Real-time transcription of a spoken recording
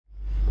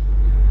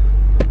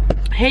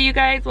Hey you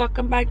guys,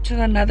 welcome back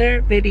to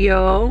another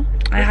video.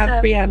 I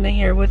have Brianna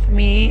here with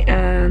me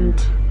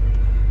and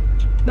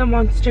the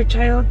monster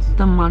child.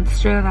 The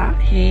monster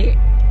that he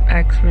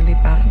acts really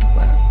bad,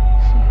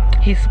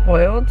 but he's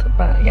spoiled,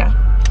 but yeah.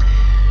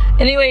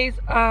 Anyways,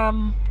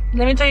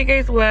 let me tell you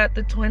guys what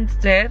the twins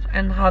did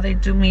and how they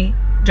do me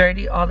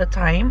dirty all the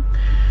time.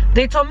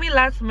 They told me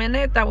last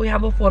minute that we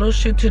have a photo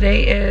shoot.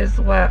 Today is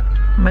what,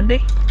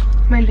 Monday?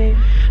 Monday.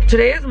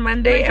 Today is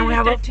Monday and we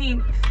have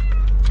 13th.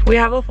 We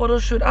have a photo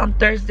shoot on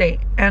Thursday,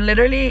 and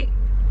literally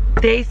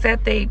they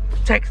said they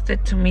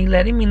texted to me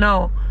letting me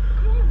know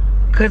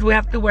because we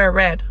have to wear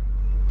red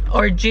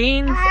or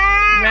jeans,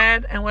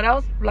 red, and what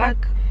else?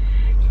 Black,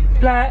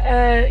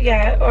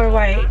 yeah, or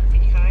white.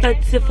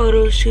 That's the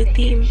photo shoot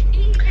theme.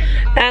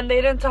 And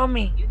they didn't tell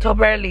me till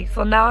barely,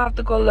 so now I have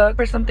to go look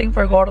for something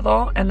for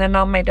Gordo, and then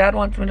now my dad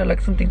wants me to look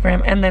something for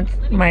him, and then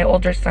my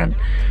older son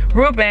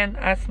Ruben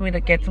asked me to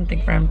get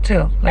something for him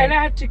too, like, and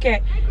I have to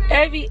get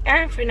Evie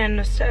and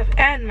Fernando stuff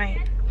and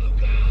mine.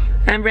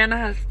 And Brianna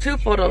has 2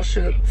 photo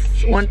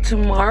shoots, one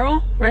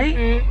tomorrow,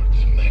 right?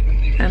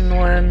 And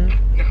one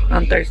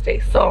on Thursday.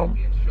 So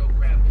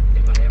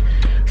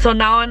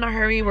now in a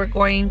hurry we're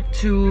going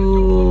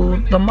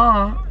to the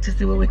mall to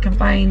see what we can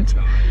find.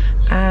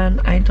 And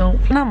I don't,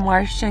 what kind of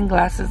Martian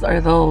glasses are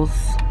those?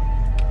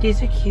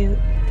 These are cute.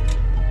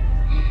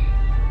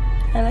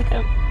 I like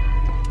them.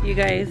 You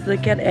guys,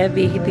 look at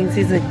Evie. He thinks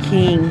he's a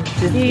king.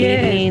 Just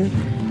eating,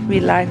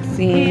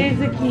 relaxing. He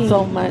is a king.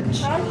 So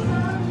much.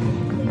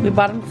 We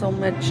bought him so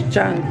much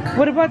junk.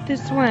 What about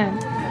this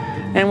one?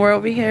 And we're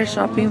over here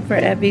shopping for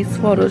Evie's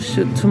photo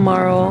shoot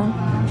tomorrow.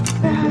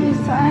 How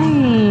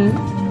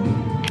design.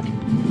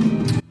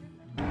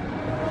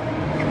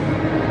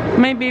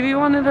 My baby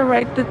wanted to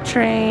ride the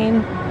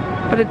train,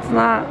 but it's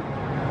not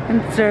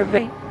in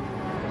survey.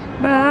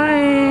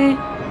 Bye.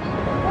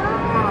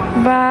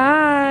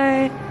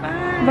 Bye.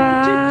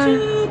 Bye.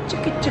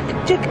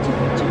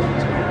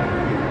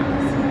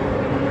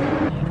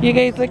 You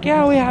guys, look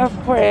how we have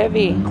for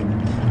Evie.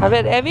 A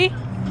ver, Evie?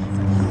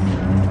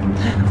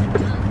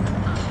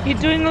 You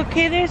doing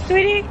okay there,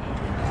 sweetie?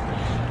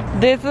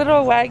 This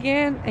little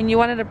wagon, and you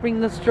wanted to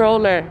bring the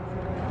stroller.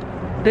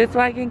 This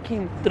wagon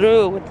came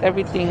through with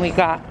everything we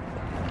got.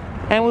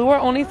 And we were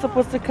only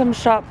supposed to come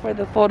shop for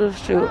the photo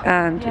shoot,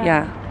 and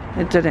yeah,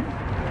 it didn't.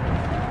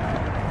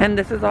 And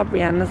this is all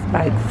Brianna's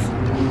bags.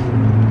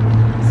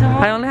 So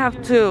I only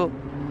have 2,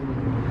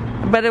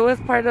 but it was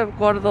part of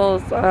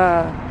Gordo's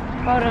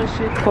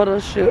photo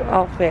shoot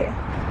outfit.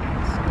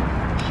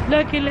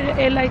 Look,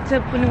 it lights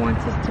up when it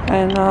wants us to.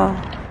 I know.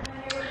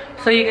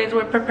 So you guys,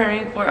 we're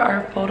preparing for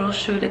our photo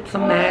shoot. It's a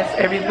mess.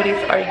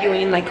 Everybody's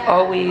arguing like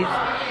always,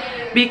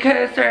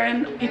 because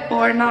certain people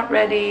are not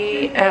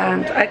ready,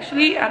 and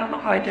actually I don't know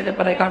how I did it,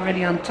 but I got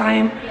ready on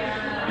time.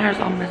 Hair's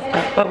all messed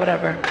up, but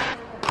whatever.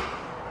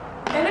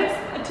 And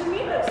it's, to me,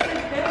 it's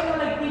like they're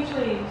like beach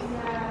waves.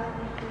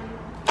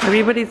 Yeah.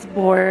 Everybody's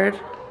bored.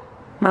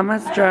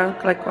 Mama's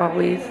drunk like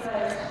always.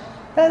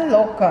 Estás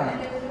loca.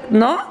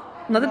 ¿No?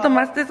 ¿No te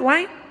tomaste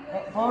wine?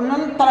 Con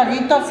un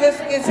traguito así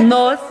es que se...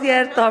 No es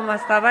cierto, ma,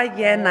 estaba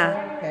llena.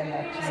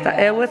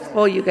 It was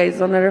full, you guys.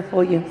 Don't let her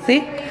fool you.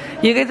 See?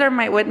 You guys are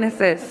my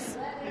witnesses.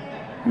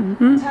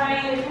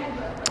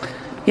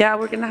 Yeah,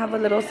 we're gonna have a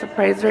little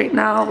surprise right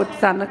now with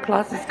Santa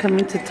Claus is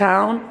coming to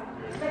town.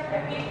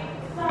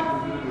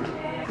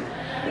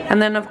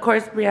 And then of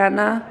course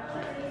Brianna.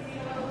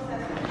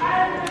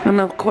 And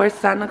of course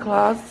Santa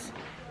Claus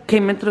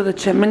came in through the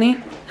chimney.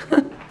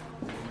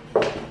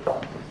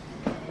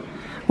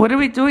 What are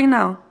we doing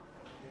now?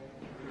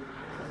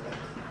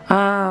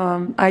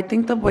 I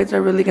think the boys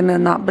are really gonna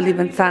not believe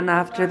in Santa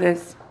after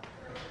this.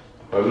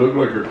 I look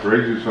like a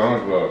crazy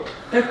Santa Claus.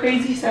 The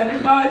crazy Santa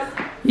Claus?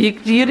 You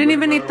didn't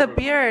even eat the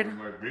beard.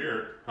 My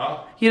beard,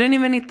 huh? You didn't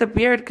even eat the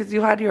beard because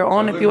you had your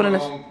own. If you wanted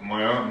to.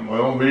 My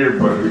own beard,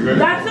 but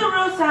That's a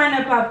real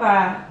Santa,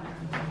 Papa.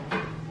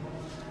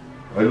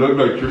 I look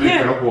like Shirley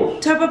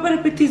Campos. Tell Papa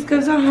to put these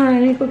gloves on,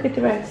 honey. Go get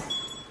the rest.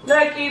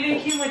 Look, even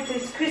came with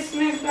this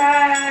Christmas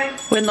bag.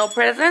 With no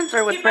presents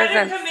or with You better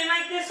presents? come in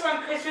like this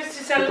on Christmas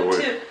to sell them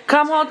too.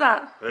 Come hold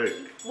that. Hey.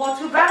 Well,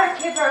 too bad our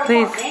kids are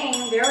Please. up on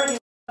game. They're already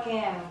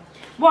fucking.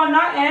 Well,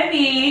 not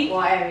Evie.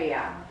 Well, Evie,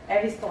 yeah.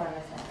 Evie's still in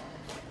this one.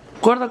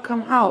 Gordo,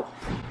 come help.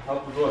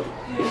 Help with what?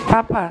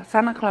 Papa,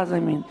 Santa Claus,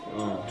 I mean.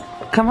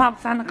 Come help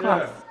Santa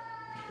Claus.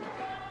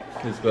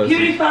 His best.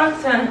 Beauty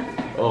fountain.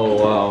 Oh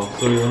wow.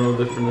 So you know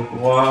different.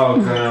 Wow,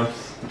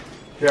 Camps.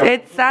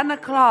 It's Santa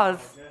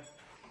Claus.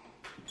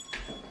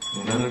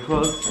 Santa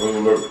Claus. Oh,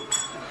 look.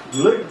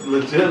 Look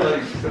legit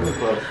like Santa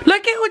Claus.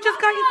 Look at who just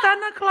got you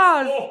Santa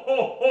Claus.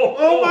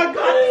 Oh my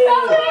God.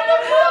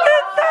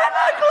 It's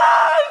Santa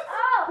Claus.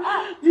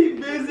 He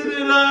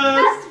visited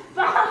us.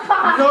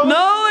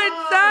 No,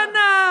 it's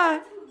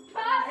Santa.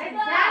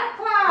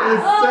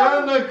 It's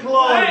Santa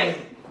Claus.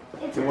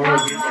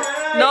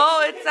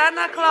 No, it's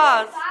Santa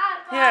Claus.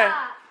 Here.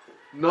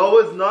 No,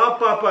 it's not,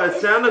 Papa.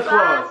 It's Santa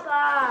Claus.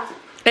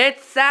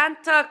 It's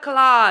Santa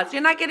Claus.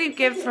 You're not getting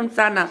gifts from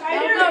Santa.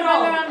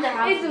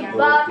 It's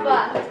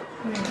Papa.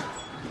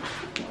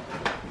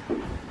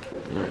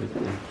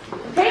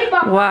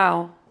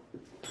 Wow.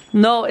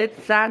 No,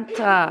 it's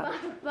Santa.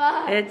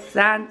 It's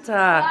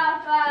Santa.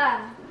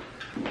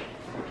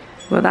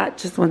 Well, that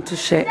just went to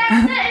shit.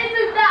 Santa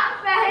isn't that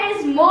fat.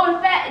 It's more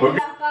fat than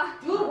Papa.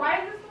 Dude, why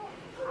is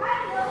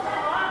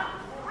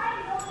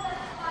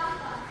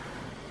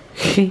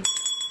this?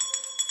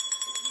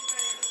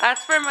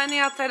 Ask for money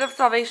outside of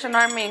Salvation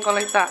Army and go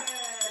like that.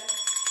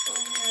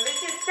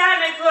 This is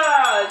Santa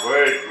Claus.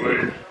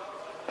 Wait.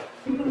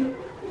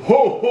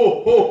 Ho,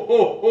 ho, ho,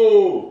 ho,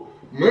 ho.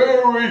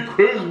 Merry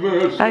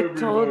Christmas, I everybody.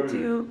 told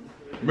you.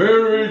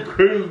 Merry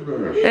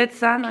Christmas. It's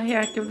Santa. Here,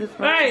 I give this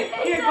back. Alright,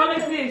 here, go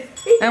like this.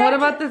 And what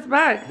about this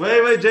bag?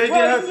 Wait, JJ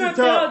Well, has this is to not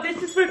tell. Bill.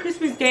 This is for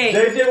Christmas Day.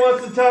 JJ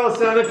wants to tell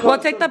Santa Claus. Well,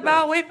 take the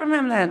bell away from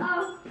him then.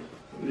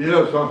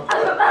 Yes, huh?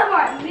 I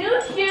want new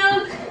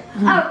shoes,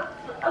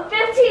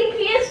 15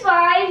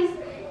 PS5s,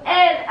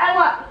 and I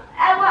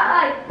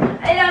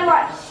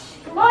want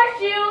more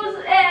shoes,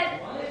 and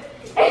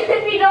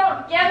if you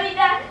don't give me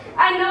that,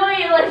 I know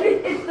you like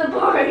it's the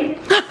party.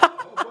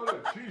 How about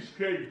a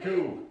cheesecake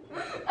too?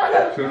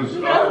 Since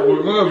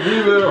we're gonna be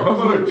there, how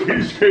about a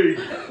cheesecake?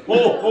 Ho,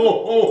 ho,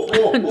 ho,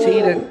 ho, ho.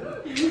 Jaden.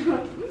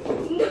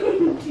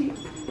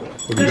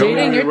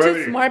 Jaden, you're too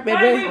smart, Wait,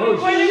 baby.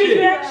 what is his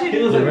reaction? He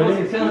was like,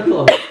 ready? Santa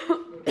Claus.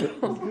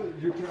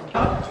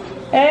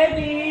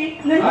 Abby,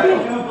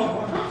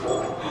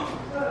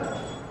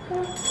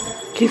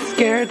 He's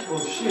scared. Oh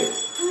shit.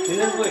 He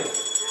didn't wait.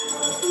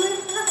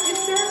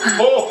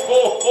 Ho,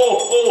 ho, ho,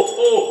 ho,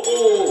 ho,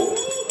 ho.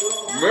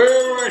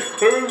 Merry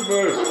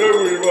Christmas,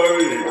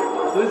 everybody.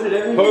 Who's it,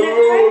 Evan? Hello,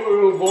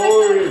 little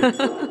boy.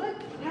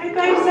 Hi,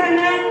 bye,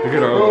 Santa.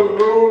 Hello,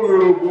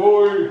 little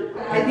boy.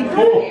 I think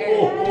Ho,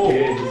 ho, ho.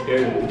 Yeah, he's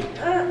scared.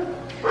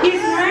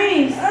 He's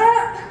nice.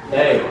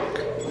 Hey.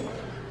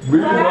 Be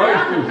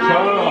nice to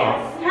Santa.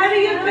 How do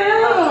you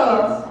feel?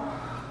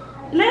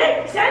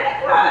 Look, Santa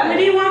Claus. What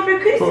do you want for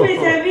Christmas,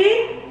 Abby?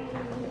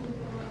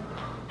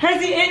 Has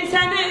he, and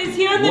Santa, is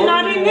he on the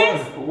naughty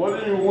list?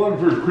 What do you want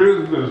for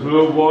Christmas,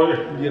 little boy?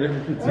 You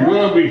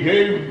wanna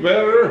behave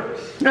better?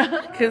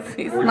 Because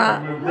he's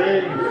not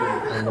Behave.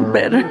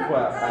 better. Is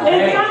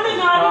he on the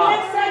naughty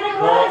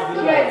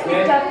list,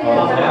 Santa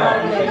Claus?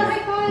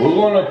 We're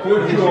gonna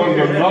put you on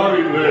the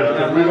naughty list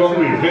if we don't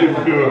behave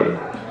good.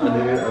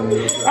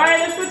 Alright,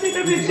 let's go take a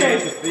picture.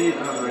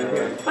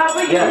 Papa,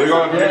 you We're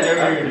gonna take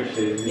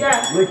any.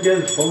 Yeah. Look,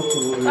 he's supposed to.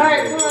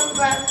 Alright, come on,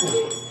 back.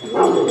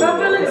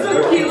 Papa looks so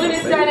cute in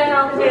his Santa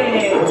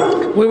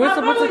outfit. We were Papa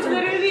supposed was to.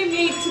 literally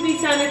made to be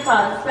Santa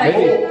Claus. Like,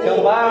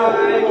 Tell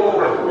bye.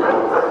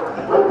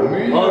 Oh,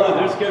 look,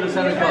 they're scared of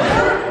Santa Claus.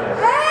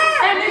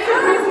 and this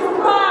is Mrs.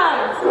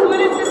 Claus. What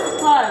is Mrs.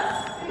 Claus?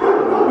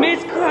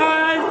 Miss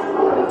Claus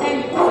and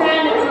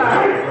Santa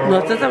Claus. No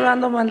estás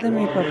hablando mal de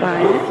mi papá,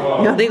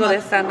 ¿eh? Yo digo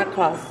de Santa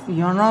Claus.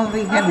 Yo no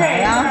dije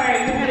Okay, nada.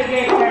 alright, you had a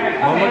great turn.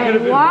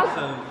 Okay.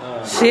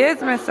 What? She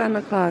is my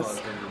Santa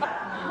Claus.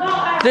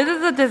 This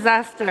is a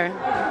disaster.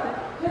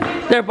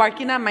 They're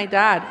barking at my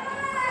dad.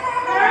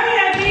 Hurry,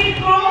 Abby,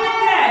 go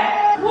with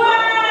that.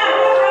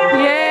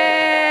 Wow! Yay!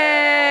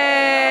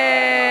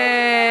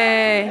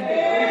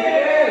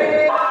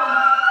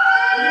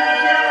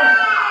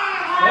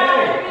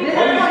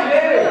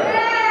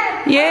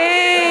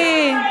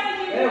 Yay!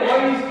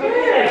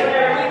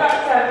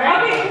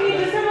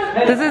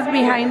 This is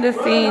behind the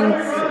scenes.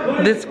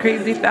 This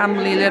crazy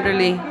family,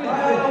 literally.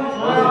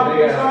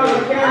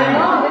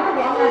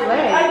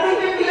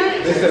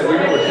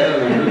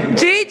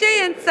 JJ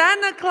and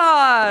Santa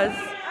Claus.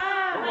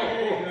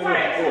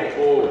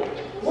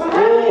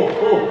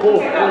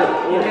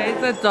 Okay,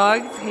 the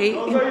dogs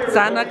hate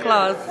Santa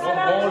Claus.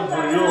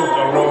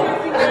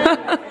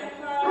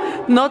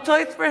 No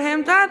toys for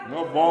him, Dad?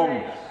 No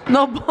bombs.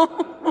 No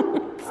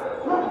bones.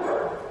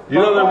 You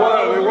know, they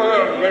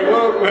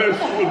want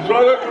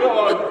Santa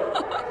Claus.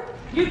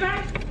 You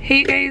guys.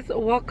 Hey guys,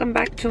 welcome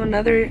back to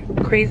another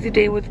crazy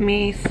day with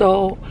me.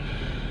 So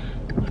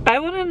I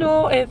want to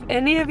know if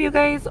any of you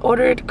guys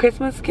ordered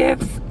Christmas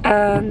gifts,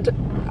 and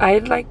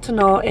I'd like to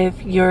know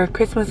if your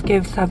Christmas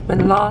gifts have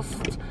been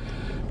lost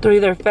through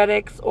either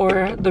FedEx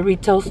or the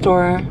retail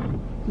store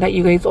that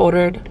you guys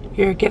ordered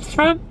your gifts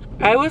from.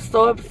 I was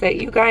so upset,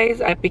 you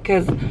guys,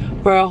 because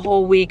for a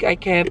whole week I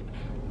kept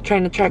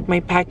trying to track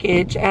my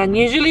package, and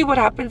usually what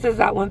happens is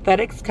that when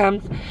FedEx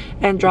comes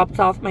and drops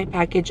off my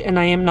package and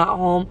I am not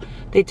home,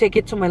 they take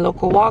it to my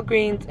local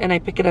Walgreens and I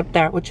pick it up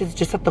there, which is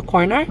just at the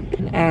corner.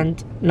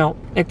 And no,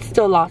 it's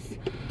still lost.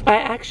 I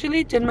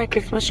actually did my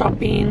Christmas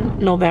shopping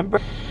November,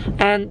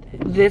 and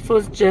this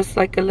was just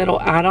like a little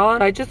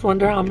add-on. I just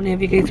wonder how many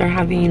of you guys are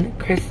having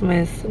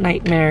Christmas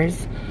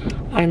nightmares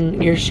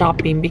on your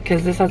shopping,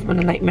 because this has been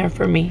a nightmare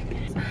for me.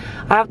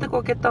 I have to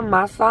go get the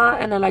masa,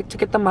 and I like to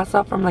get the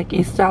masa from like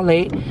East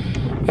LA.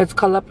 It's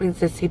called La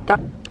Princesita.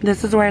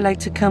 This is where I like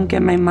to come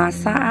get my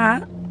masa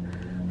at.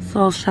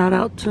 So shout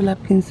out to La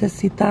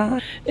Princesita.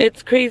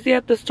 It's crazy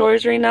at the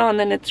stores right now, and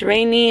then it's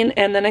raining,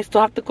 and then I still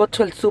have to go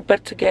to El Super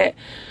to get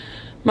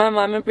my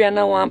mom and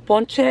Brianna want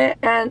ponche.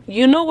 And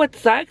you know what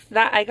sucks?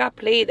 That I got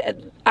played.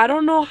 I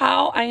don't know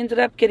how I ended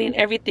up getting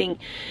everything.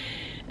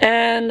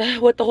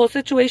 And with the whole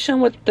situation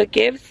with the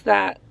gifts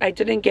that I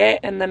didn't get,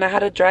 and then I had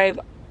to drive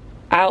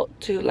out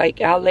to like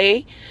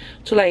LA,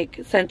 to like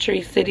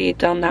Century City,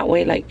 down that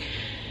way, like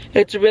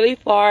it's really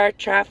far,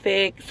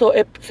 traffic, so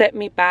it set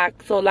me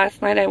back. So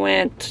last night I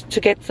went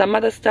to get some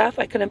of the stuff.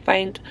 I couldn't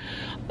find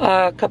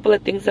a couple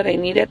of things that I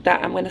needed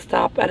that I'm gonna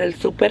stop at El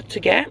Super to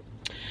get,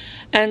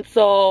 and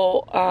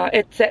so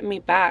it set me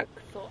back.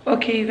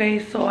 Okay, you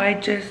guys, so I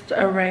just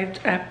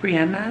arrived at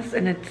Brianna's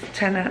and it's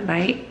 10 at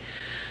night.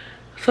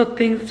 So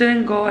things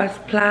didn't go as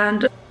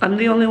planned. I'm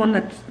the only one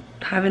that's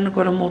having to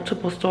go to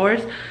multiple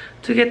stores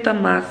to get the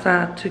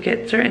masa, to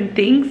get certain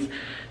things.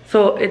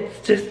 So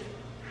it's just,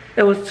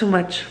 it was too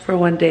much for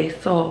one day.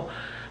 So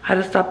I had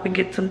to stop and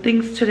get some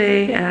things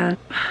today, and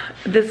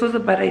this was a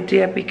bad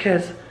idea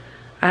because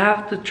I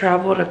have to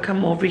travel to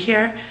come over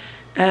here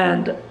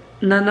and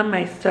none of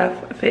my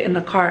stuff fit in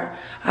the car.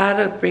 I had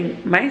to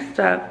bring my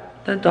stuff,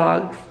 the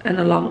dogs, and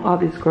along all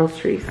these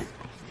groceries.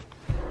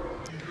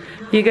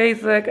 You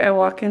guys, look, I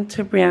walk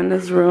into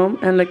Brianna's room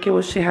and look at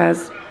what she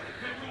has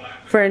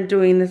for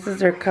doing. This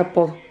is her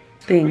couple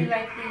thing.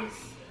 Like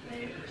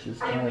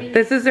these.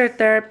 This is her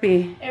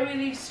therapy. It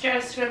relieves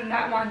stress from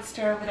that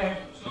monster over there.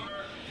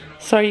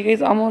 So are you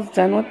guys almost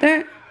done with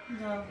it?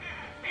 No.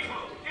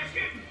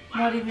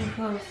 Not even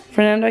close.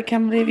 Fernando, I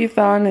can't believe you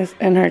fell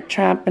in her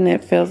trap and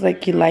it feels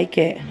like you like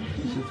it.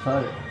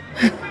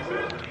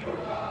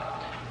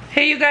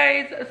 Hey you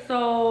guys,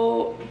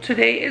 so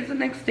today is the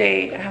next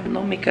day. I have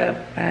no makeup.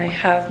 I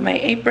have my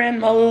apron,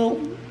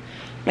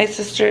 my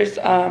sister's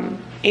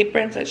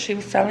aprons that she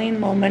was selling,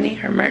 Mo Money,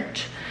 her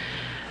merch.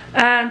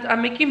 And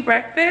I'm making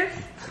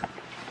breakfast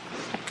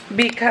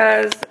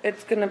because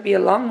it's gonna be a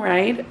long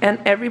ride and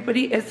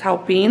everybody is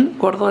helping.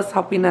 Gordo is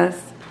helping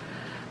us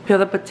peel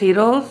the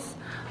potatoes.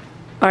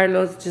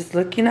 Arlo's just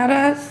looking at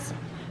us.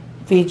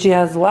 Fiji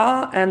as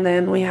well. And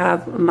then we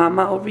have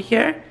Mama over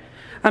here.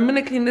 I'm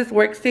gonna clean this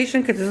workstation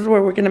because this is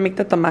where we're gonna make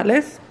the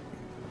tamales,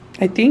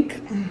 I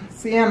think.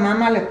 Sí, a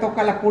Mama le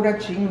toca la pura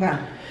chinga.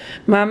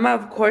 Mama,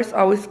 of course,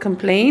 always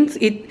complains.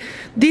 Y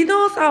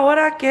dinos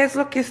ahora qué es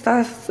lo que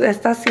está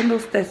haciendo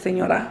usted,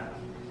 señora.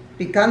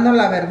 Picando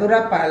la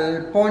verdura para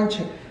el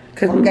ponche.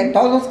 Porque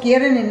todos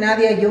quieren y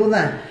nadie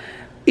ayuda.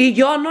 ¿Y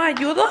yo no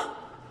ayudo?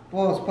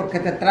 Pues porque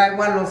te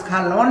traigo a los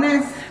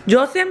jalones.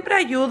 Yo siempre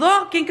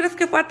ayudo. ¿Quién crees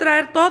que fue a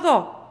traer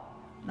todo?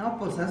 No,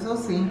 pues eso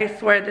sí. I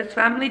swear this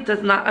family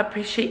does not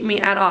appreciate me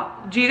at all.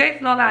 Do you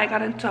guys know that I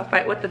got into a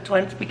fight with the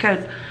twins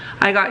because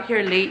I got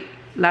here late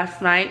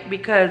last night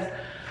because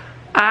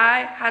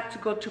I had to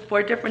go to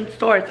 4 different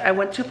stores. I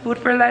went to Food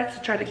for Less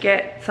to try to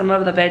get some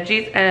of the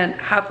veggies and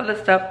half of the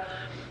stuff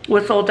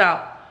was sold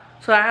out.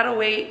 So I had to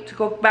wait to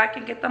go back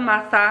and get the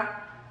masa.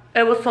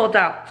 It was sold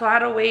out. So I had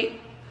to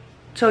wait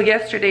till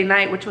yesterday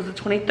night, which was the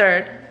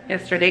 23rd,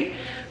 yesterday,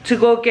 to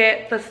go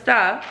get the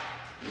stuff.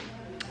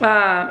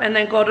 And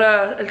then go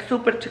to El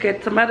Super to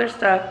get some other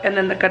stuff, and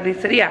then the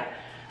carniceria.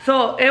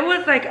 So it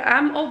was like,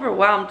 I'm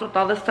overwhelmed with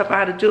all the stuff I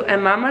had to do,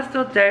 and Mama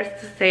still dares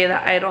to say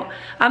that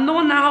I'm the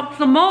one that helps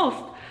the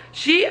most.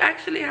 She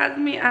actually has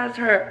me as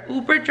her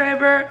Uber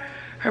driver,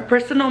 her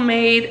personal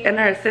maid, and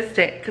her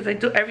assistant, because I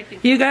do everything.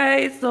 You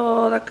guys,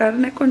 so the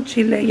carne con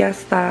chile ya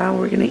está.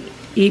 We're gonna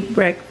eat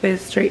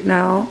breakfast right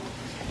now.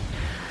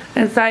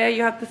 And Saya,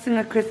 you have to sing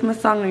a Christmas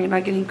song or you're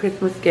not getting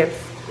Christmas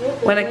gifts.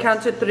 When I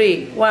count to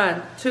 3.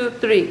 1, 2,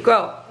 3,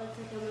 go.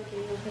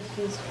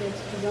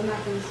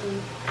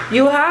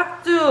 You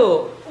have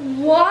to.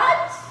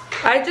 What?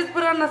 I just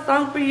put on a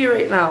song for you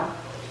right now.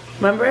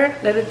 Remember?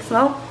 Let it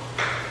snow.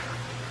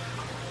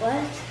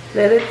 What?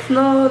 Let it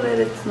snow, let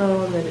it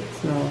snow, let it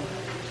snow.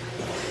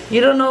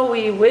 You don't know,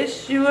 we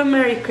wish you a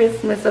Merry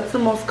Christmas. That's the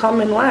most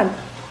common one.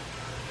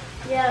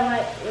 Yeah,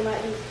 it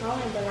might be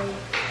common, but I don't.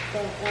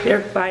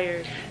 You're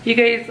fired. You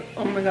guys,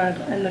 oh my god,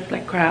 I look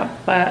like crap,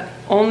 but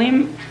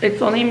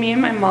it's only me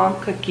and my mom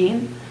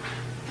cooking,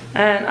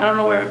 and I don't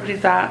know where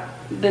everybody's at.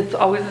 It's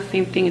always the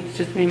same thing. It's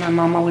just me and my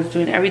mom always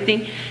doing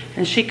everything,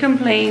 and she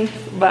complains,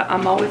 but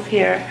I'm always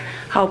here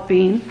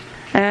helping.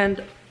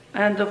 And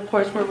of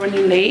course we're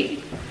running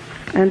late,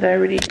 and I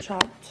already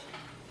chopped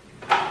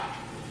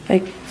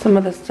like some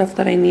of the stuff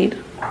that I need.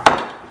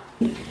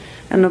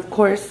 And of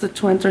course the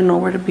twins are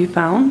nowhere to be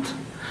found.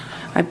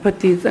 I put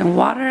these in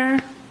water,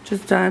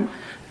 just done.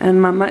 And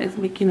Mama is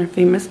making her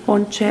famous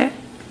ponche.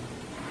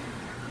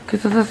 ¿Qué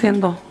estás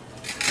haciendo?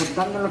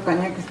 Cortando la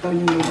caña que está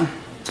bien dura.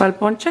 ¿Para el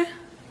ponche?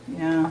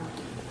 Ya.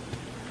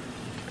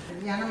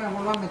 Ya no me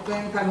vuelvo a meter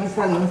en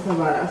camisa de 11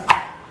 varas.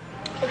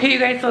 Okay, you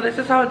guys, so this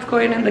is how it's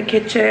going in the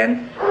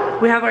kitchen.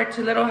 We have our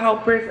 2 little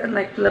helpers, and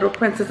like the little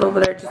princess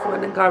over there just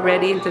went and got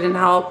ready and didn't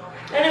help.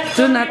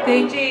 Do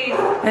nothing.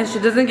 And she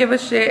doesn't give a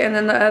shit. And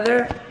then the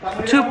other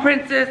 2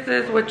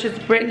 princesses, which is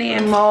Brittany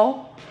and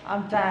Mo.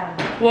 I'm done.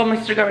 Well,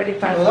 Mr. got ready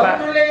fast,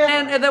 but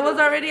and there was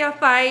already a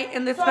fight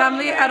in this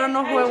family. I don't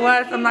know who it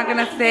was. I'm not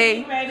gonna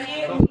say.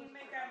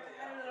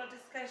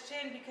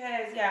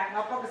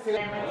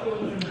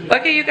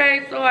 Okay, you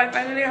guys. So I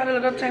finally had a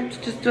little time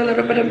to just do a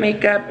little bit of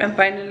makeup, and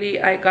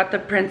finally I got the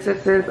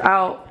princesses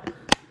out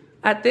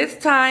at this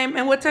time.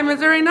 And what time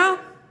is it right now?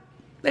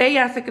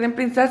 Ellas se creen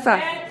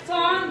princesas.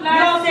 Son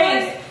las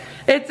 6.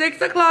 It's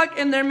 6 o'clock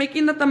and they're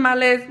making the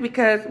tamales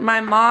because my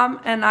mom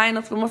and I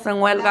nos fuimos en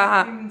huelga.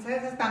 Las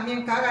princesas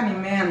también cagan y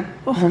mean.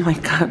 Oh my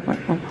God.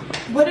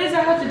 What does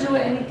that have to do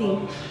with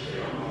anything?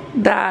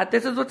 That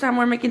this is what time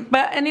we're making.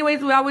 But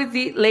anyways, we always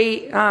eat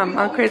late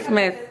on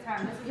Christmas.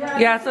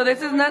 Yeah, so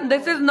this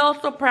is no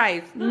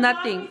surprise.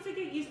 Nothing. Mom needs to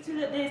get used to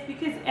this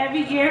because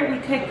every year we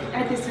cook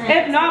at this time.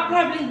 If not,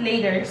 probably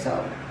later.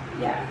 So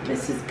yeah,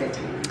 this is good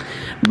time.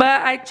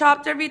 But I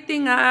chopped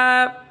everything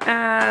up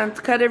and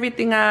cut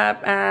everything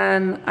up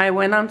and I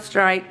went on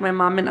strike, my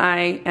mom and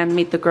I, and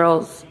meet the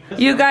girls.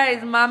 You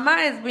guys, Mama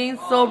is being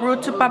so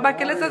rude to Papa.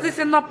 ¿Qué le estás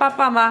diciendo a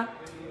Papa, Ma?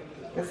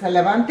 Que se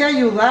levante a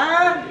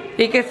ayudar.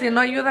 Y que si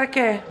no ayuda,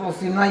 ¿qué? O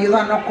si no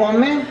ayuda, no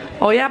come.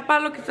 Oye, Pa,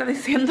 lo que está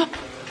diciendo.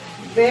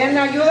 Ven,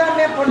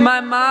 ayúdame a poner.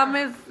 My mom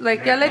is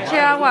like, ya le eché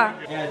agua.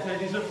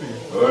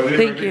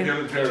 Thank you.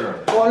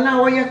 Pon la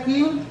olla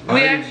aquí.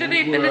 We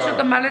actually finish the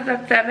tamales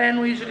at 7.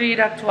 We usually eat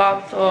at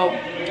 12, so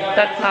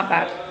that's not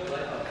bad.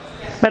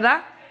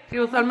 ¿Verdad? Y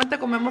usualmente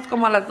comemos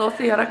como a las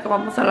 12 y ahora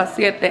comemos a las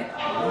 7.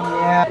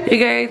 Yeah. You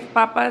guys,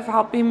 Papa is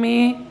helping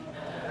me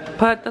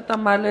put the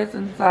tamales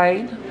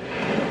inside.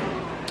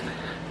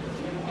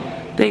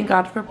 Thank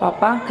God for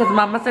Papa, because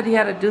Mama said he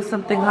had to do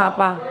something, huh,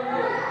 Pa?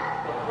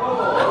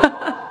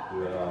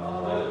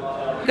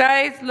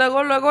 Guys,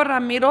 luego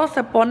Ramiro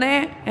se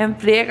pone en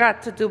friega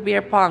to do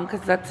beer pong,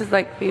 because that's his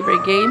like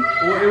favorite game.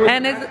 Well,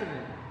 and it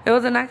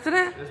was an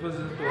accident? This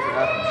wasn't supposed to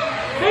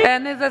happen.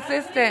 And his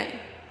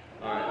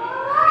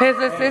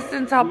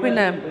assistant's helping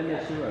him.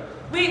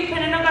 We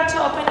kind of got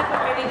to open up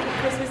already.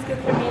 Christmas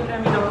gift for me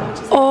and Ramiro, which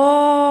is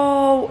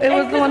Oh, it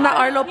was the one that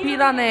Arlo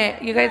peed on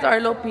it. You guys,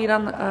 Arlo peed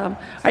on.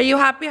 Are you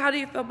happy? How do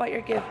you feel about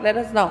your gift? Let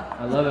us know.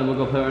 I love it. We'll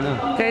go play right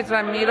now. Guys,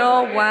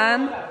 Ramiro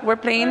won. We're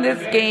playing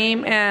this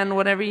game, and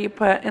whatever you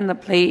put in the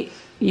plate,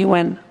 you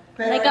win.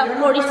 I got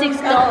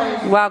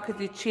 $46. Wow, because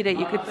you cheated.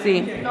 You could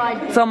see.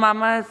 So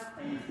Mama's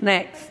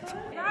next.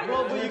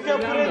 Bro, but you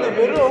can't put it in the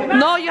middle.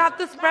 No, you have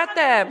to spread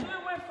them.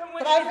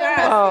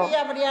 Oh.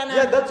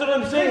 Yeah, that's what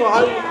I'm saying.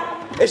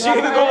 Is she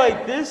gonna go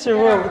like this or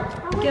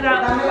what? Get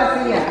out. Dame la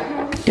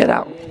silla. Get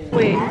out.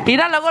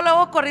 Mira,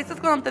 luego corriste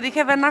cuando te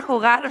dije ven a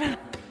jugar.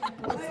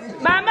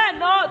 Mama,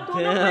 no, tú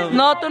no puedes.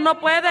 No, tú no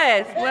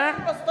puedes. Lo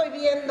estoy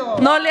viendo.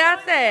 No le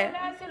hace.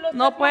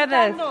 No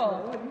puedes.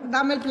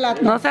 Dame el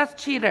plato. No seas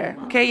cheater.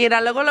 Que mira,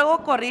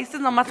 luego corriste,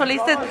 nomás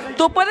oliste.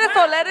 Tú puedes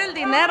oler el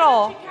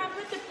dinero.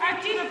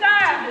 Aquí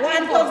está.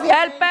 ¿Cuántos de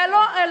El pelo,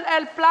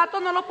 el plato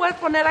no lo puedes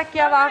poner aquí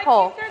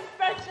abajo.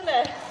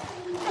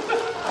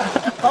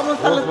 ¿Cómo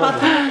están los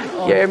patos?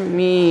 You're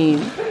mean.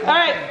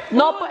 Alright.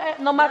 No,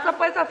 nomás lo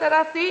puedes hacer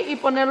así y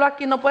ponerlo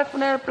aquí. No puedes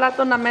poner el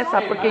plato en la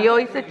mesa porque yo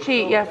hice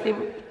cheat y así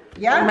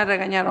 ¿Ya? me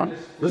regañaron.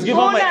 Let's give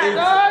all my Una, eights.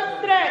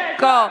 dos, tres.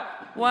 Go.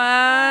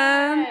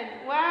 1,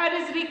 Wow,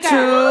 this Rika.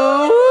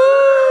 2,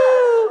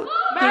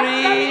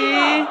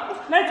 3.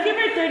 Let's give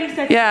her 30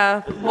 seconds.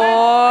 Yeah.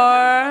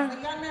 4,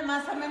 Díganme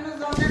más o menos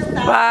dónde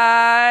está.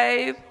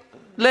 5.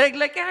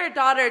 Look at her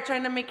daughter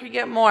trying to make her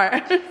get more.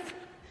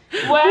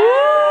 Wow.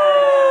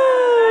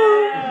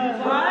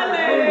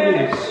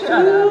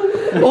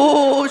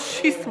 Oh,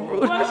 she's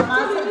rude. Más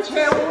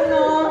eché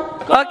uno.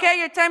 Okay,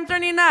 your time's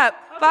running up.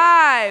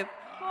 5,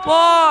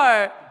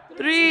 4,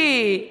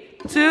 3,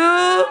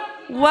 2,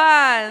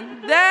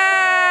 1.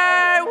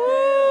 There.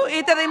 Woo.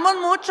 Y te dimos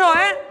mucho,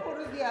 ¿eh?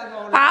 Puros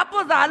diadoras. Ah,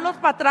 pues dalos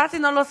para atrás si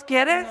no los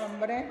quieres.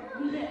 Hombre.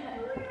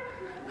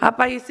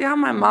 Apa, you see how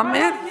my mom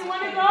is? You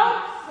want to go?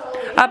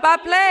 Apa,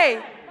 play.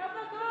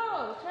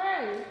 Go.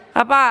 Try.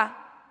 Apa,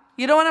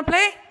 you don't want to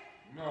play?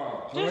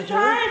 Just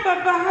try,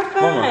 Papa. Have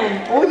fun.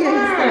 Oye,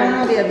 está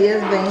uno de a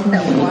 10, 20.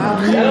 Wow.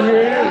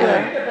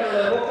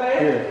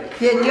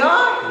 ¿Quién yo?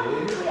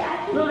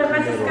 Lo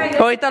demás es que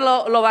Ahorita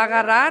lo va a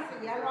agarrar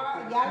Ya lo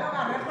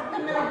agarré porque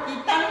me lo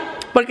quitan.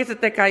 porque se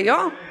te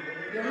cayó.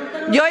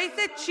 Yo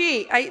hice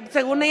cheat.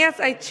 Según ellas,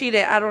 I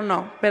cheated. I don't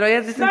know. Pero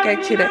ellas dicen que I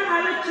cheated.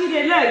 How to cheat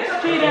it. Look,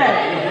 straight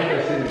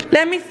up.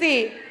 Let me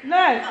see.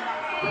 Look.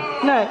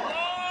 Look.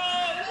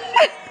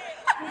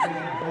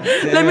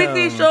 Let me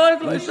see.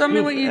 Show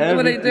me what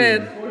I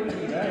did.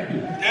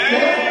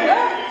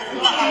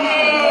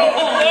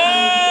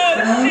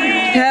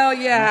 Hell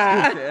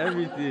yeah.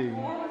 Everything.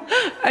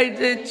 I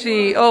did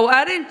cheat. Oh,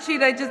 I didn't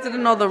cheat. I just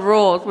didn't know the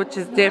rules, which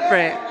is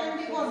different.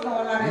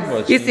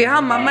 You see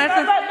how Mama is?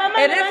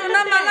 Eres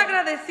una mala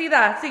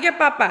agradecida. Sigue,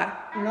 Papa.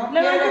 No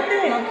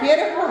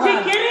quiere jugar. Si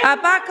quieres,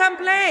 Papa, come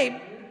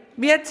play.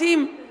 Be a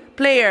team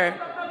player.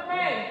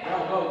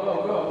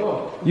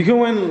 You can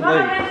win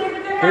like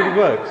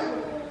 $30.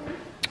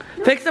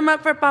 Fix him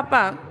up for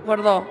Papa,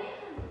 Gordo.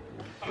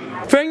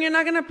 Fern, you're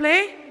not gonna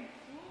play?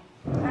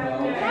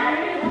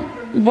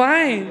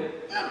 Why?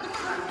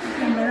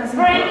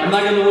 I'm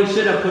not gonna win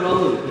shit. I put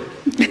all of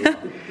it.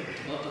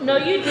 no,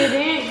 you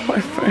didn't.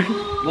 Poor Fern.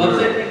 What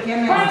was it?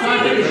 I'm trying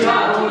to take a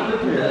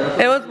shot.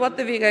 It was both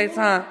of you guys,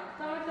 huh?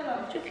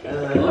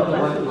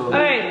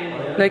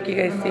 Alright. Like you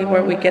guys see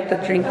where we get the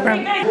drink from.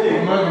 I'm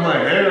letting my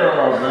hair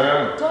out,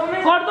 man.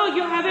 Gordo,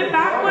 you have it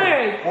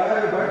backwards.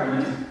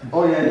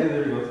 Oh yeah,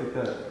 there you go.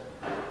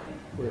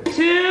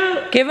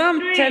 Give him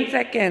 3. 10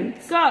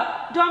 seconds. Go.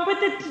 Don't put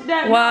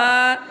that.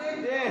 1,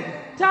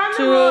 Time the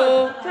 2,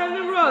 road. Time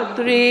the road.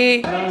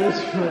 3,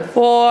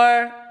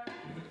 4,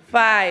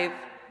 5,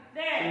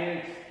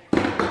 There.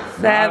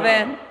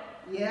 7.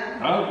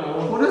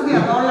 Puros de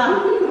adola.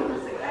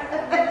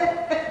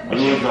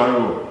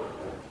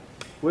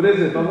 What is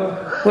it,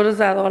 Baba? What is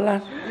that, $1? Ya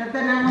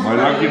tenemos.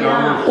 Malaki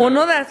numbers.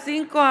 Uno de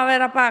 5. A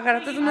ver, apaga.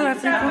 Este es uno de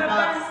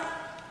 5.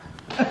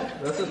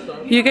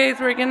 You guys,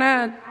 we're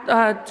gonna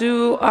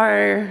do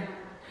our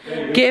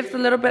gifts a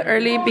little bit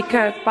early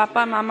because Papa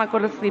and Mama go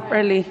to sleep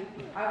early.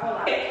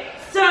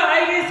 So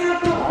I guess I'll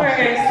go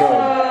first.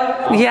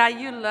 So, Yeah,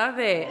 you love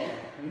it.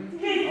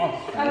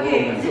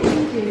 okay.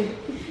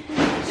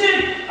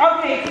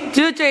 Okay.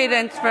 Do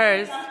Jaden's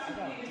first.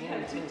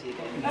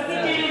 Okay,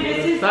 Jaden,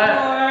 this is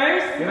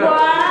yours.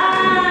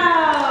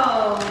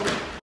 Wow.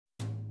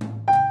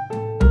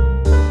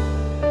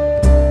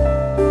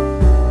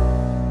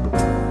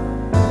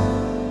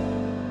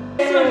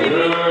 This one, baby.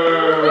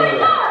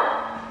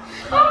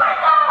 Oh my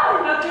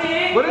god!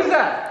 Okay. What is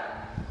that?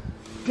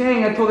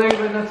 Dang, I told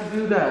everybody not to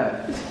do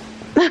that.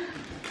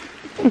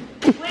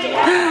 Wait,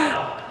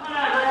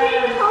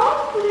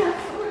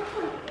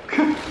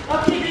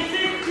 okay, this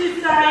is to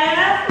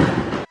Saya.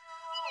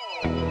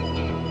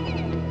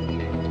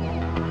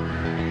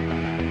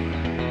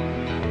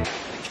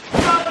 So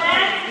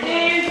that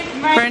is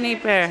my Bernie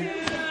Bear. to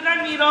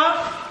Ramiro.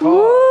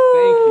 Oh,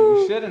 thank you.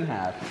 You shouldn't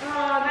have.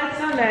 Oh, that's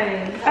so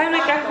nice. I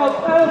make a hope.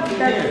 Oh,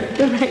 that's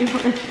the right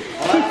one.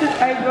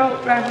 I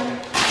wrote right.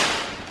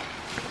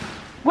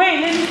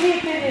 Wait, let me see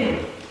if it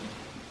is.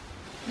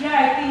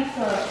 Yeah, I think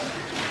so.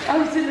 I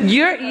was in the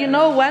You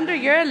know, Wonder,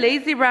 you're a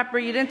lazy rapper.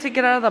 You didn't take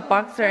it out of the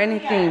box or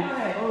anything.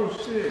 Oh,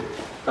 shit.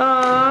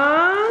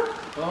 Aww.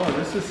 Oh,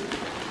 this is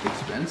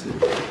expensive.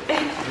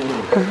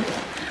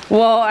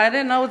 Well, I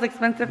didn't know it was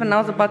expensive and I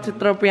was about to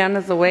throw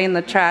Brianna's away in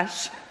the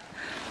trash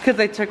because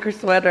I took her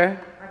sweater.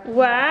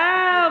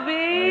 Wow,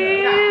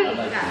 babe.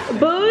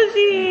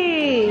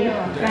 Bougie.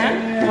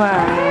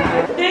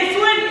 Wow. This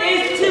one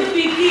is to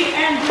Vicky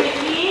and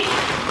Brittany.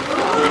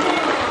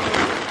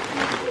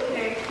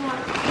 Okay, come on,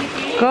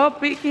 Vicky. Go,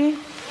 Peaky.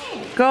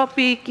 Go,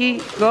 Peaky.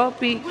 Go,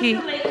 Peaky.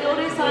 Put the late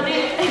notice on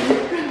it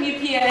from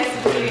UPS.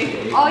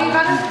 Oh, you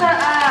got us the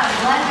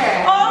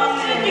blender. Oh,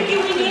 so Vicky,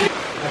 we need.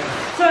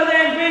 So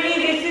then, Brittany,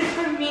 this is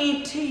from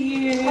me to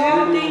you.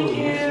 Thank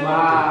you.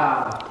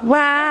 Wow.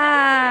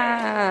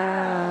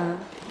 Wow.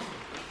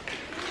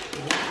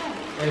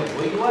 Hey,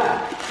 where you at?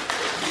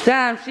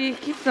 Damn, she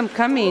keeps them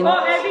coming.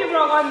 Oh, Abby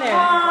wrote on there.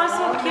 Oh,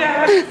 so cute. I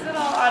have this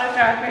little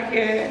autograph right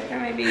here. For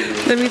my baby.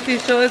 Let me see.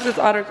 Show us this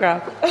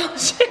autograph. Oh,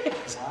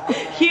 shit.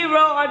 He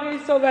wrote on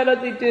it so bad, I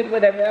don't think, dude,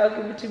 whatever. I'll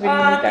give it to Brittany.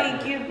 Oh,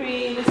 thank you,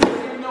 Bree. This is. I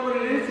don't know what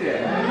it is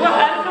yet. Well,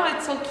 I don't know.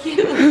 It's so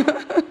cute.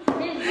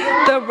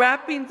 The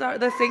wrappings are,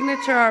 the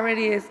signature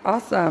already is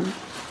awesome.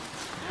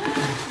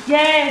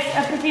 Yes,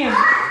 a perfume.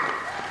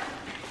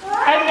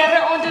 I've never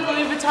owned a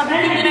Louis Vuitton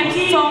perfume and I'm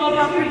so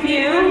about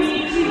perfumes.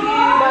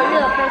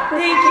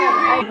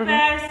 Thank you,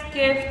 best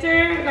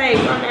gifter, like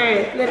on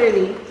earth,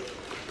 literally.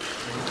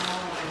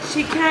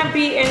 She can't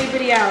beat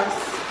anybody else.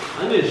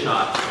 I need a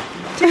shot.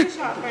 Take a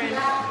shot, friend.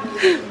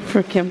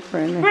 For Kim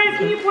Fern. Friend,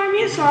 can you pour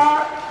me a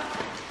shot?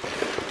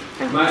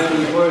 Mike,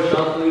 can you pour a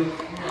shot, please?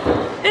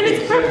 And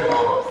it's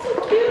purple, so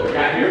cute.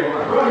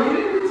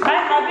 I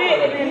have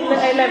it and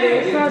I love it.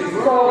 It smells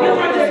so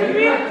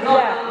good. Yeah.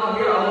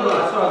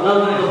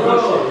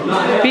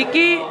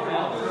 Vicky,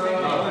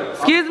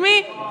 excuse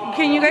me?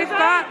 Can you guys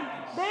stop?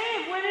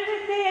 Babe, what did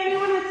it say?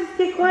 Everyone has to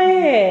stay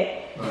quiet.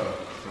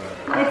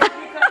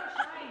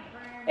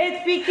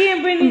 It's Vicky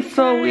and Brittany's I'm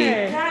so weak.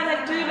 turn. Yeah,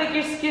 like, dude, like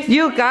you're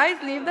You guys,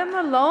 leave them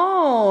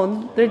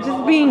alone. They're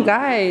just being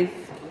guys.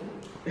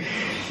 How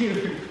do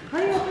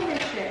you open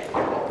this shit?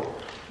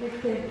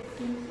 Like this.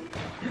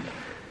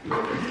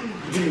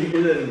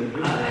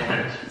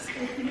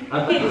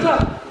 Okay, so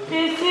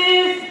this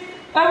is.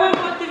 I want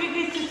both of you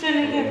guys to turn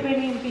and get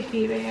Brittany and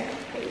Vicky right here.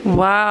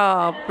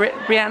 Wow,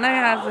 Brianna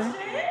has it.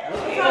 So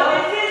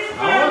this is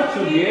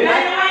from you. I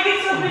get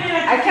so many. I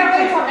can't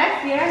wait till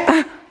next year.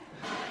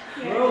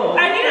 I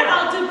need an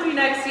Alto Brie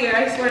next year. I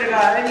swear to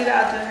God, I need an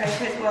Alto Brie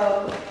because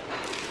well.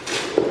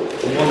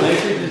 Well,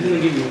 next year is going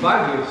to give you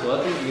 5 years, so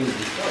I think you're going to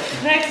be stuck.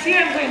 Next year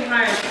I'm going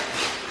hard.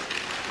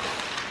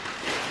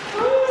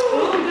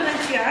 Ooh,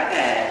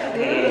 Balenciaga.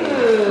 Okay.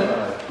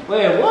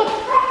 Wait, what?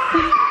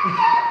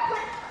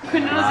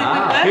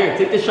 Ah, Here,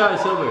 take the shot of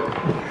silver.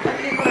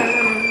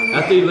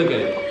 After you look at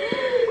it.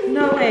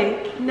 No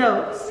way.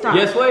 No, stop.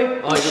 Yes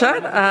way? Oh,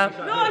 Shut up.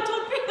 No, I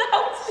told you that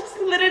was just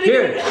literally.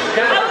 Here, I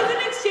was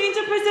an exchange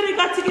person. I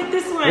got to get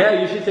this one.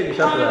 Yeah, you should take a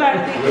shot Oh for my that.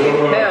 God, thank you.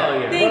 Hell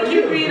yeah. Thank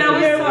you, Bree. That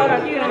was so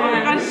cute. Oh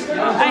my gosh. I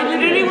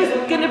literally was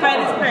gonna buy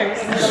this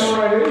purse.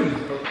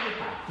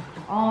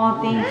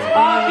 Oh, thanks.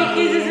 Oh,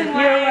 because this is You're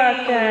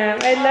welcome.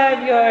 I love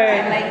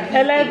yours.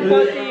 I love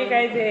both of you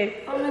guys.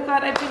 Oh my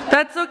god, I think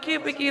That's so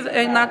cute, Vicky,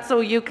 and not so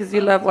you because you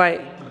love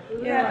white.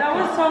 Yeah, that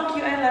was so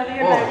cute. I love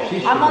your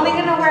bag. I'm only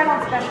gonna wear it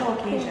on special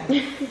occasions.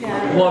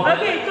 Well,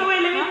 Okay, so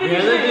wait, let me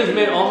finish. Brianna just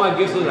made all my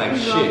gifts look like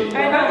shit.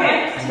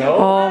 Okay. No.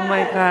 Oh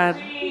my god.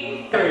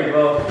 Sorry,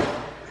 bro.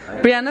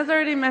 Brianna's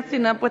already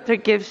messing up with her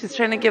gifts. She's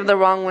trying to give the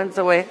wrong ones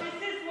away.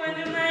 This is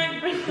one of mine.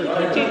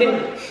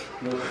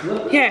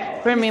 Here.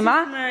 For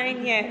Mima?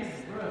 Mine, yes.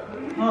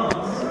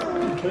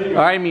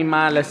 Alright,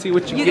 Mima, let's see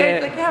what you You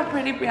guys, get. look how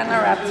pretty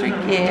Brianna wraps her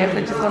gift.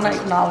 I just want to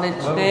acknowledge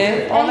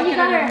this. Oh, And look you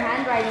got her at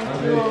handwriting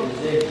too.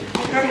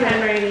 Her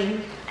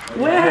handwriting.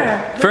 Where?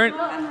 Fern-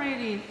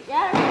 Handwriting.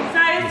 Yeah. So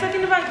I was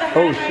talking about the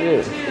Oh,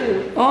 handwriting shit.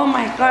 too. Oh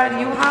my god,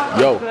 you have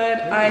Yo. a good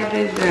eye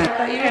vision. I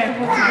thought you were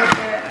supposed to get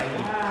there.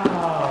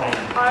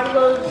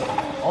 Carlos.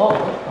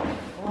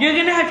 You're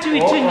gonna have to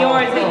return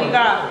yours that you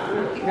got.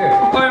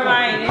 Or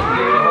mine if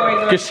you're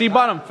going. Cause she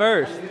bought them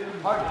first.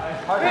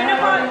 Brandon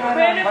bought it first.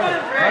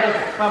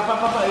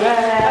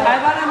 Yeah, I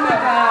bought them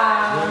like a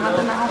month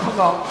and a half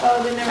ago.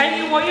 And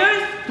you want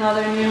yours? No,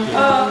 they're new.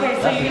 Oh, okay,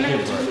 so you're gonna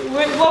have to.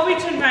 What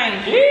return mine?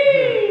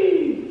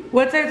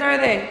 What size are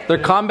they? They're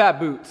combat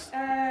boots. Does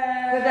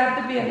that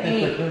have to be an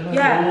 8?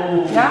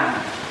 Yeah. Yeah?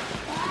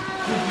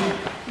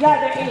 Yeah,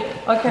 they're 8.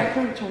 Okay, I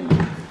can return them.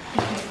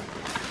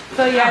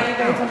 So yeah, you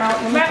guys are now,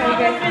 let me tell you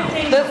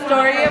guys the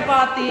story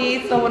about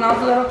these. So when I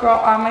was a little girl,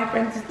 all my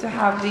friends used to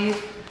have these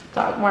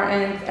Doc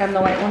Martens and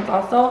the white ones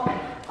also.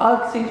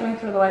 I'll exchange ones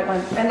for the white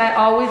ones. And I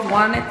always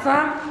wanted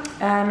some,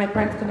 and my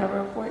parents could never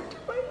afford to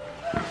buy.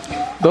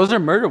 Those are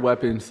murder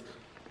weapons.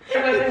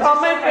 All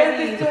my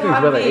friends used to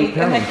have like these,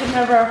 and they could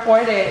never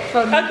afford it. So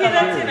Okay,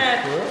 that's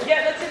enough.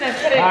 Yeah, that's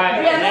enough. Put it.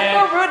 yeah,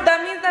 that's so rude.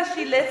 That means that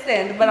she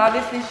listened, but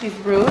obviously she's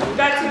rude.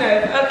 That's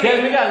enough.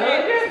 Okay. We got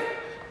another.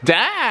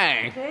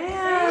 Dang.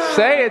 Damn.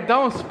 Say it,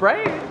 don't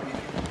spray it.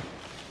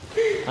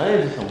 I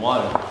need just some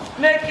water.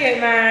 Look at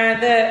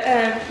man,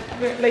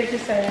 like you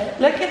said.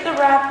 Look at the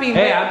wrapping.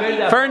 Hey, I made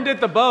that. Fern did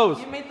the bows.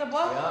 You made the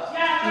book?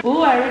 Yeah.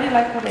 Ooh, I really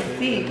like what I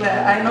see, but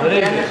I know What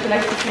is Brianna, it? she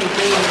likes to play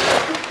games.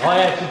 Oh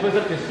yeah, she puts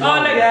up this Oh, small.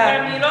 like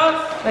Yeah.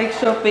 Carlitos. Like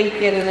she'll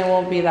fake it and it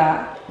won't be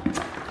that.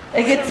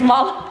 It gets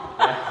smaller.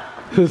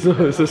 It's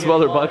a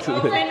smaller box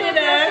of it. Print it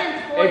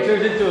up. It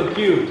turns into a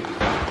cube.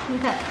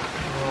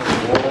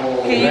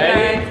 Can you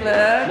guys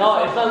look? No,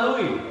 it's not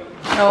Louis.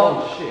 No.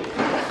 Oh shit.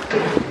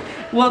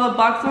 Well, the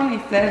box only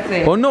says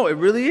it. Oh no, it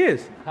really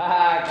is.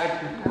 Haha,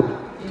 got you.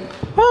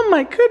 Oh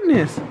my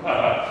goodness.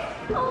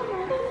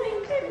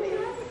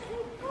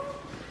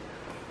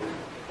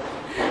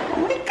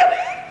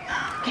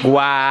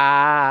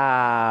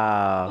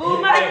 Wow.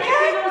 Oh my God.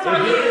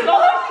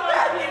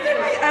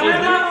 I was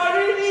not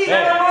ordering these.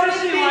 Hey. I wanted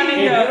If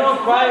these. you don't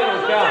cry,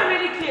 it'll Those are count.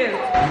 really cute. I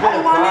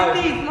wanted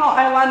these. No,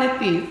 I wanted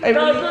these. I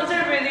Those really, ones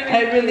are really,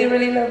 I really,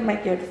 really love my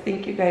gifts.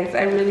 Thank you guys.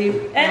 I really.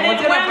 And I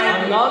was then gonna buy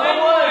one these.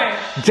 more.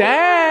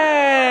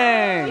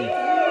 Dang.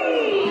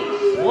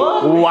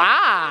 What?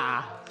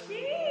 Wow.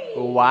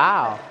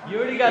 Wow. You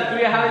already got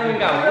 3, I haven't even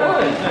got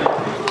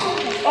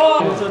 1.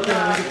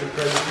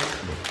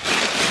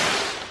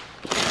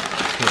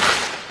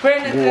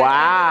 Brandon,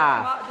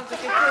 Wow. does it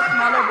get to a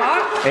smaller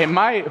box? It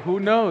might. Who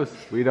knows?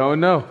 We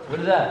don't know. What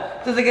is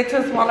that? Does it get to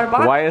a smaller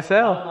box?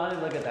 YSL. I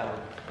didn't look at that one.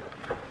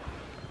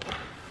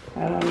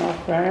 I don't know,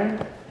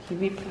 Fern. He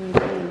be playing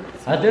games.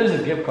 I think there's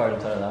a gift card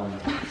inside of that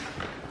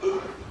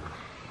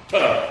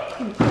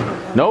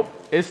one. Nope.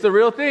 It's the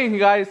real thing, you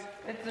guys.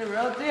 It's a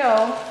real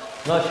deal.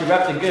 No, she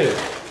wrapped it good.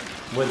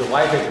 With the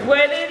white paper.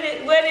 What is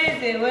it? What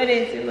is it? What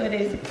is it? What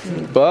is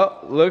it?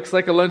 But looks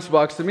like a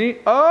lunchbox to me.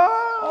 Oh.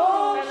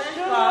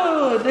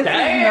 Oh, this Damn, is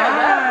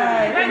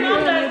nice. I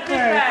know that's big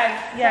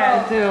bags.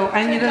 Yeah. I do.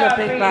 I needed a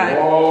big bag.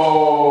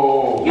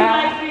 Oh. You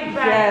like big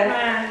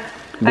bags,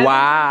 man.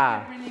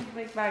 Wow. I need a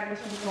big bag, but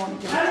she's going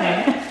to give it to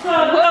me. So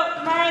look,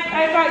 Mike, I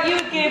brought you a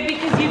gift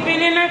because you've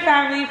been in our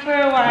family for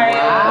a while.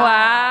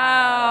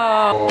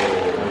 Wow.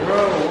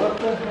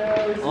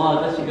 Oh,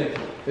 that's a good.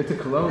 It's a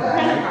cologne.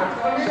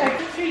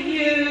 That's for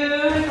you.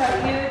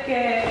 Brought you a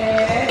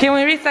gift. Can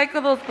we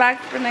recycle those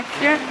bags for next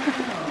year?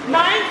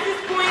 Mine's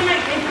just going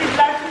like if it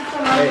lasts so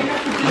long, we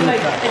have to do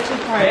like extra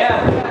part.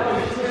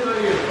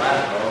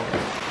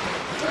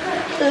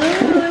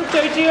 Ooh,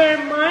 Sergio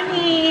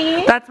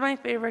Armani. That's my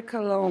favorite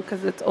cologne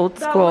because it's old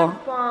That school. was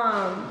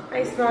bomb.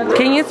 I saw that.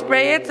 Can you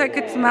spray it so I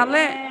could smell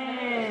it?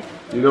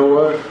 You know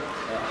what?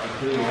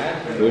 Thank you, I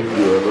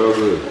love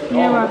it.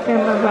 You're welcome,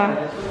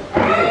 Baba.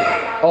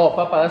 Oh,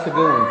 Papa, that's a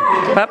good one.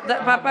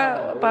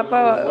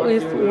 Papa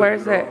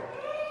wears it.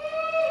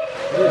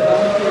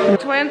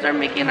 Twins are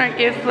making our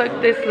gifts look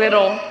this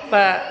little,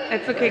 but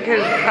it's okay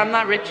because I'm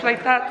not rich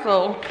like that,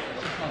 so.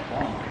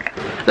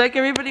 Like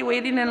everybody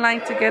waiting in line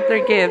to get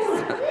their gifts.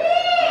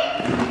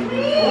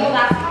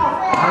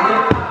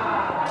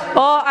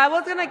 Oh, I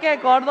was gonna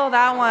get Gordo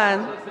that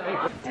one.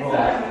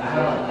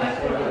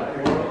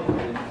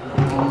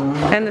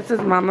 And this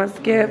is Mama's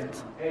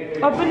gift.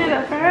 Open it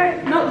up for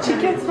her. No, she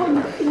gets on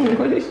nothing.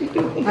 What is she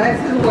doing? A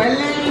veces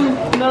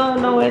huelen. No,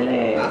 no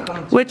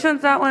huele. Which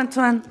one's that one,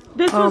 Twin?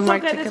 This Oh, one's so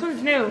Mark good. This Chicken.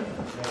 one's new.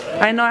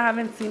 I know I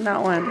haven't seen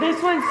that one.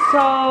 This one's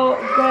so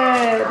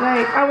good.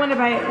 Like, I want to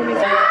buy it for me.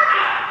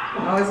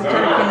 Vamos a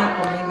echar aquí una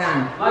comida.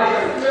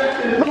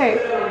 Okay.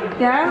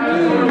 Yeah?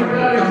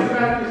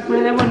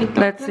 Huele bonito.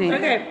 Let's see.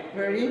 Okay.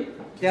 Ready?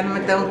 Ya no me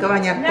tengo que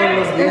bañar todos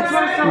los días.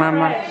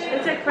 Mama.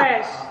 It's like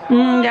fresh.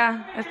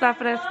 Ya, está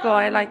fresco.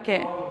 I like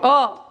it.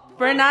 Oh,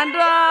 Fernando!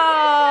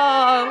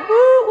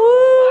 Woo,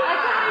 woo.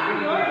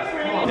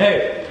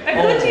 Hey. A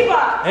Gucci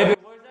box. Hey,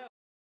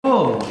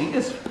 oh, he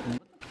gets.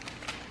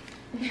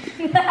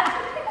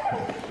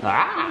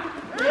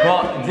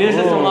 Well, this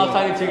is what I'm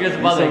talking to you guys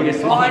about. Like,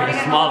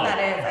 it's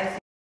smaller.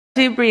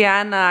 See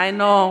Brianna, I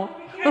know.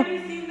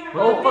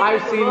 Oh,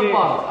 I've seen it.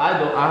 I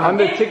don't. On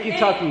the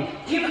tiki-taki.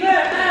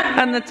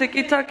 And the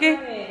tiki-taki?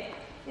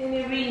 And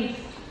it reads.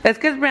 Es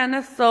que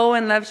Brianna's so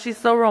in love. She's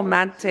so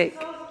romantic.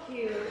 So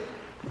cute.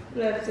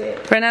 Loves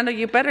it. Fernando,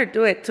 you better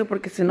do it too,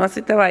 porque si no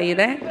así te va a ir,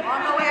 eh?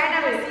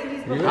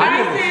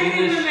 I sent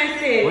him a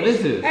message. What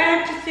is this? I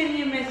have to send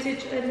you a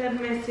message. I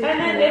love message. And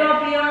then it'll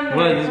be on.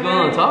 What, this going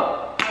on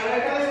top?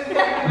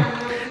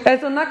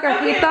 Es una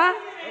cajita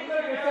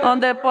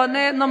donde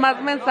pone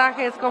nomás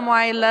mensajes como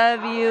I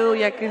love you,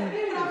 ya que...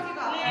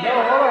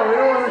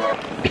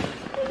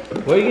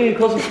 Where are you getting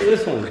closer to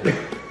this one?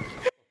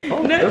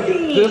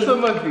 Nothing. This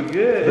one must be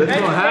good.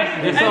 This one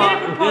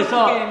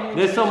has.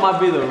 This one might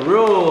be the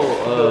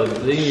real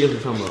thing you guys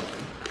are talking about.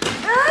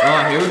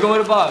 Here we go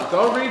with the box.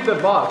 Don't read the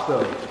box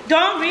though.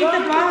 Don't read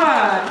the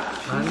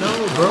box. I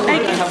know, bro. I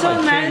get so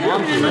mad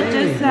at him when it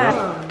does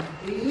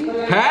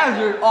that.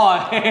 Hazard? Oh,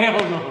 hell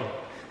no.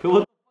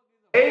 What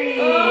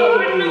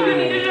Oh, no, we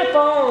needed a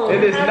phone.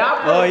 It is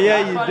not. Oh, yeah,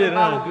 you did,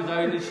 huh? Because I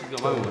already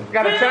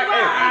Gotta check it.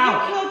 You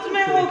killed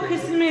my whole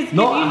Christmas gift.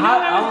 No, You know I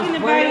was gonna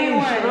buy you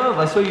playing. Shut one. up.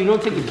 I swear you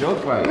don't take a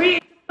joke right.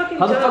 Read the fucking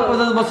How the fuck was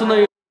I supposed to know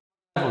your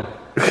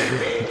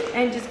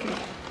I'm just kidding.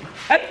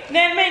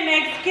 Then my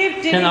next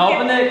gift didn't Can I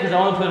open it? Because I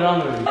want to put it on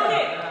there.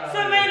 Okay,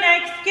 so my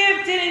next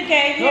gift didn't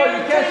get here. No,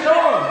 you can't show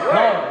him.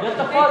 No, get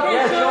the fuck.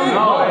 Yeah, show me.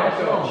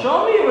 No,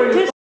 show me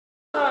already.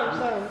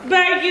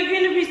 But you're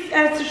gonna be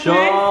surprised.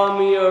 Show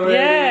me already.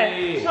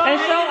 Yes. And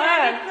show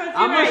us.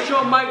 I'm gonna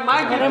show Mike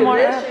my gift. more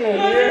This shit.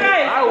 Close your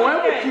eyes. I went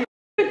with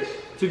you.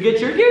 To get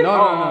your gift? No.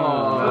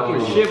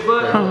 Fucking shit,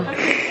 but.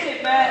 Okay,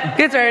 but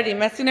Kids are already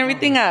messing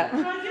everything up.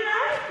 close your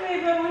eyes,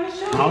 babe. I wanna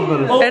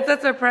show you. It's a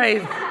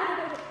surprise.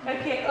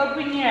 Okay,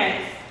 open your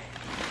eyes.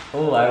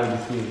 Oh, I already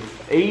see it.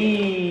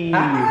 Hey.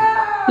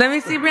 Let me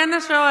see Brianna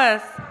show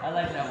us. I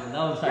like that one. That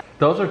was tight.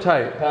 Those are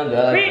tight. Found it.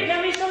 I like Read,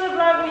 let me show the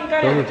vlog when you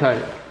got Those are it.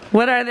 tight.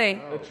 What are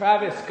they? The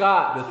Travis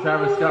Scotts.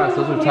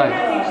 Those are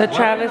tight. The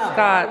Travis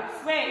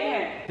Scotts. Wait,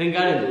 here. Thank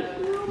God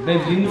it.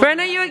 Babe, you know.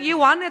 Ferna, you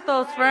wanted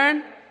those,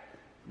 Fern.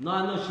 No,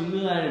 I know she knew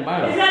that I didn't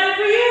buy Is them. that it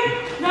for you?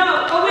 No.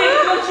 Oh, wait.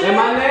 Go to In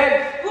my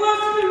legs. Who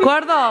else is it?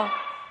 Gordo.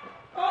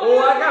 Oh,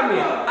 I got me.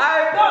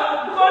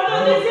 Gordo,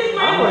 this is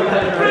my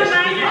for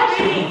 9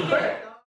 and 50.